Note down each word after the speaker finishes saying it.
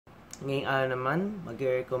Ngayong araw naman,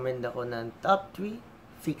 mag-recommend ako ng top 3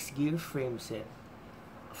 Fixed Gear Frameset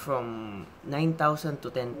from 9,000 to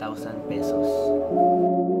 10,000 pesos.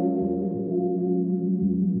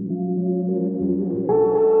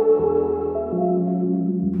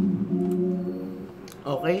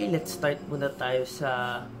 Okay, let's start muna tayo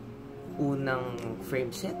sa unang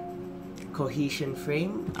frameset. Cohesion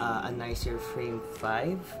frame, A.Nicer frame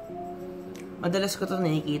 5. Madalas ko to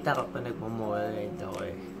nakikita kapag nagmamall ride ako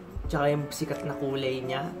eh. Tsaka yung sikat na kulay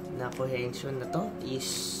niya na cohesion na to is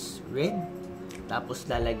red. Tapos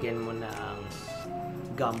lalagyan mo ng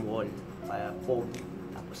gum wall para pogi.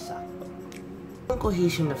 Tapos sakto. Yung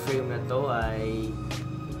cohesion na frame na to ay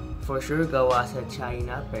for sure gawa sa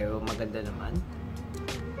China pero maganda naman.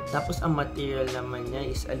 Tapos ang material naman niya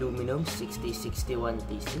is aluminum 6061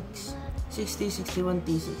 T6. 6061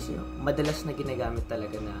 T6 yun. Madalas na ginagamit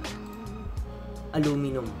talaga na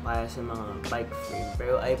aluminum para sa mga bike frame.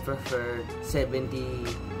 Pero I prefer 7005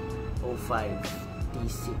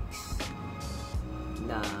 T6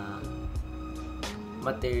 na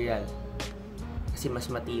material. Kasi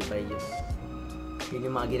mas matibay yun.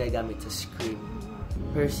 Yun yung mga ginagamit sa screen.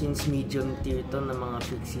 Pero since medium tier to ng mga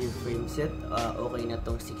Fixed Gear Frameset, okay na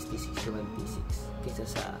tong 6061 T6 kaysa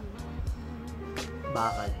sa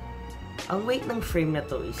bakal. Ang weight ng frame na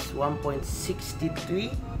to is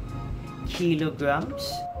 1.63 kilograms.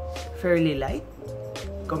 Fairly light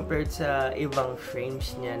compared sa ibang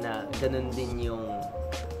frames niya na ganun din yung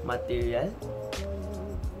material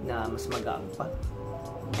na mas magaan pa.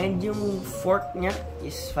 And yung fork niya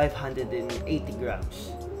is 580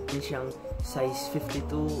 grams. Yun siyang size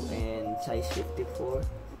 52 and size 54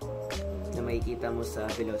 na makikita mo sa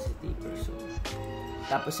velocity per zone.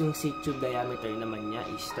 Tapos yung seat tube diameter naman niya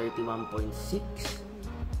is 31.6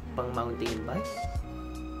 pang mountain bike.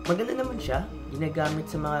 Maganda naman siya, ginagamit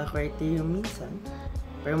sa mga criterium minsan.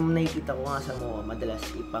 Pero nakikita ko nga sa MOA, madalas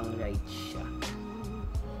ipang ride siya.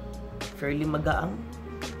 Fairly magaang,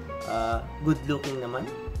 good looking naman.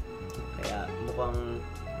 Kaya mukhang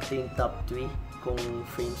ito yung top 3 kung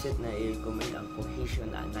frameset na i-recommend ang Cohesion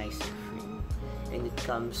A.Nicer frame. And it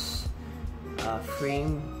comes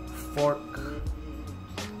frame, fork,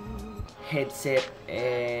 headset,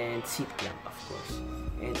 and seat clamp of course.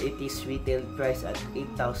 And it is retail price at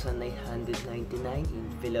 8,999 in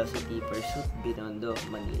Velocity Pursuit, Binondo,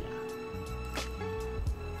 Manila.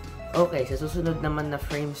 Okay, sa susunod naman na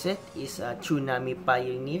frameset is Tsunami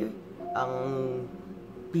Pioneer. Ang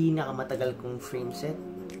pinakamatagal kong frameset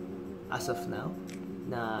as of now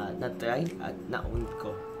na na-try at na-own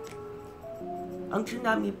ko. Ang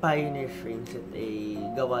Tsunami Pioneer frameset ay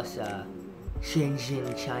gawa sa Shenzhen,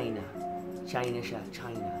 China. China siya,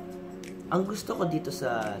 China. Ang gusto ko dito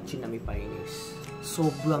sa Tsunami Pioneers,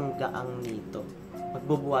 sobrang gaang nito.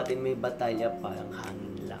 Magbubuhatin may batalya parang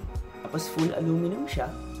hangin lang. Tapos full aluminum siya.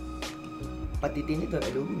 Pati tinidor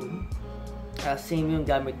aluminum. Same yung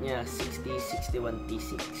gamit niya, 6061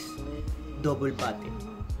 T6. Double button,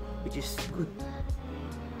 which is good.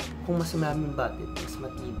 Kung mas maraming button, mas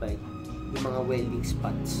matibay yung mga welding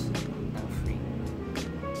spots ng frame.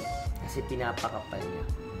 Kasi pinapakapal niya.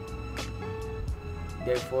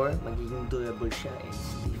 Therefore, magiging durable siya and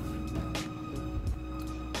stiff.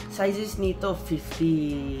 Sizes nito,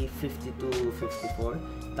 50, 52, 54.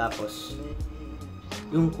 Tapos,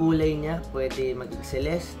 yung kulay niya, pwede maging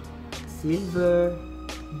celeste, silver,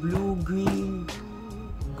 blue, green,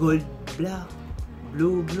 gold, black,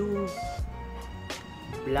 blue,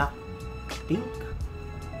 black, pink.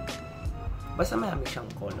 Basta marami siyang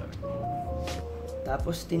color.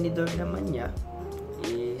 Tapos, tinidor naman niya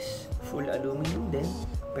is full aluminum din.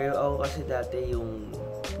 Pero ako kasi dati yung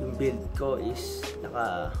build ko is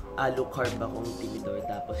naka-alucarb akong tinidor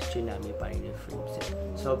tapos Tsunami Pioneer frameset.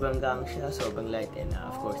 Sobrang gang siya, sobrang light and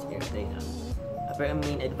of course airtime. Pero ang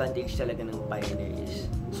main advantage talaga ng Pioneer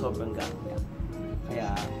is sobrang gang niya.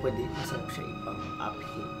 Kaya pwede masarap siya ipang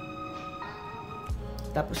uphill.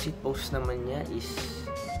 Tapos seat post naman niya is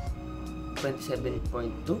 27.2.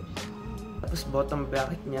 Tapos bottom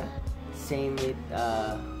bracket niya same with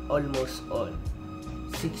almost all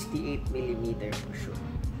 68mm for sure.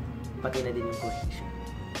 Pati na din yung cohesion.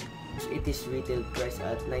 So it is retail price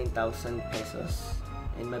at 9,000 pesos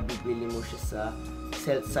and mabibili mo siya sa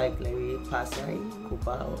Celt Cyclery, Pasay,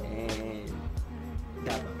 Cubao, and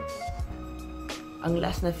Davao. Ang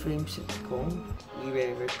last na frameset kong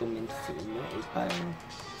i-recommend sa inyo ay parang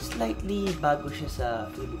slightly bago siya sa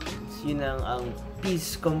Philippines. Yun ang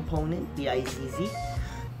Pizz component, Pizz.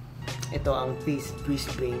 Ito ang Pizz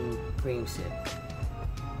Brisbane frameset.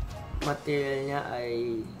 Material niya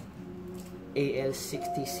ay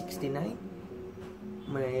AL6069.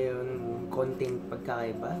 mayroon konting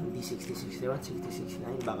pagkakaiba, hindi 6061,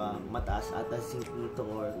 6069, baka mataas ata zinc nito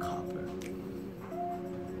or copper.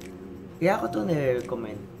 Kaya ako to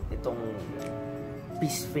nire-recommend itong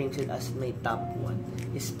Pizz Frameset as my top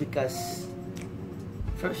 1 is because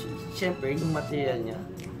first, syempre yung material niya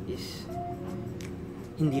is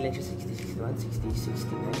hindi lang siya 6061,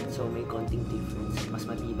 6069, so may konting difference, mas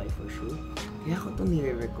matibay for sure. Kaya ako to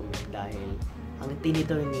nire-recommend dahil ang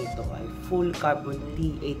tinidor nito ay full carbon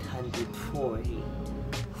T804A.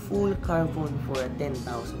 Full carbon for a 10,000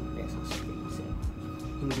 pesos frameset.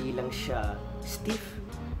 Hindi lang siya stiff,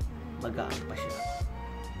 magaan pa siya.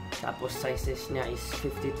 Tapos sizes niya is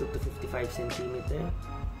 52 to 55 cm.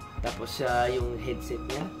 Tapos yung headset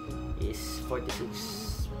niya is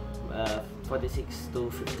 46 to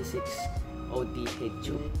 56 OD head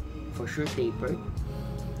tube. For sure tapered.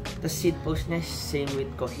 The seat post niya same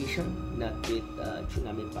with Cohesion, not with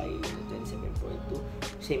Tsunami 27.2.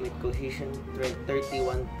 Same with Cohesion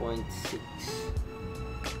 31.6.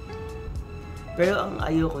 Pero ang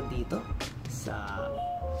ayoko dito sa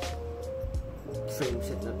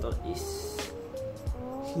frameset na to is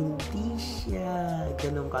hindi siya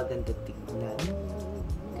ganun kaganda tignan.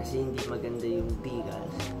 Kasi hindi maganda yung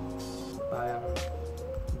decals. Parang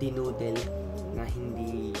dinudel na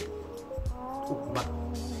hindi ugma.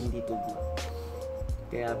 Hindi tugma.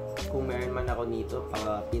 Kaya kung meron man ako nito,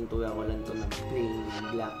 pinturan ko lang to ng plain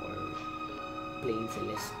black or plain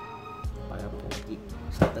celeste para pogi.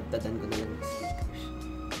 So tagtadan ko na lang ng stickers.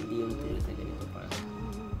 Hindi yung tulad na ganito, parang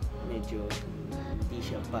medyo hindi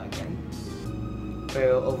siya bagay.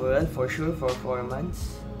 Pero overall, for sure, for 4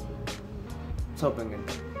 months, sobrang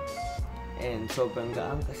ganda. And sobrang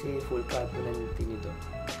gaan kasi full carbon na nito.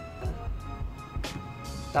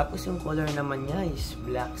 Tapos yung color naman niya is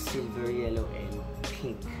black, silver, yellow, and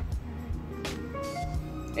pink.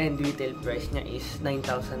 And retail price niya is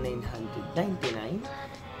 9,999.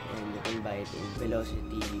 And you can buy it in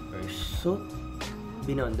Velocity Pursuit,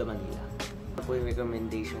 Binondo, Manila. Ito po yung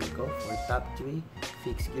recommendation ko for top 3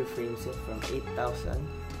 Fixed Gear Frameset from 8,000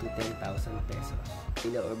 to 10,000 pesos.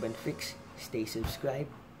 Manila Urban Fix, stay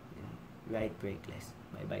subscribed, and ride brakeless.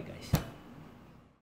 Bye bye guys.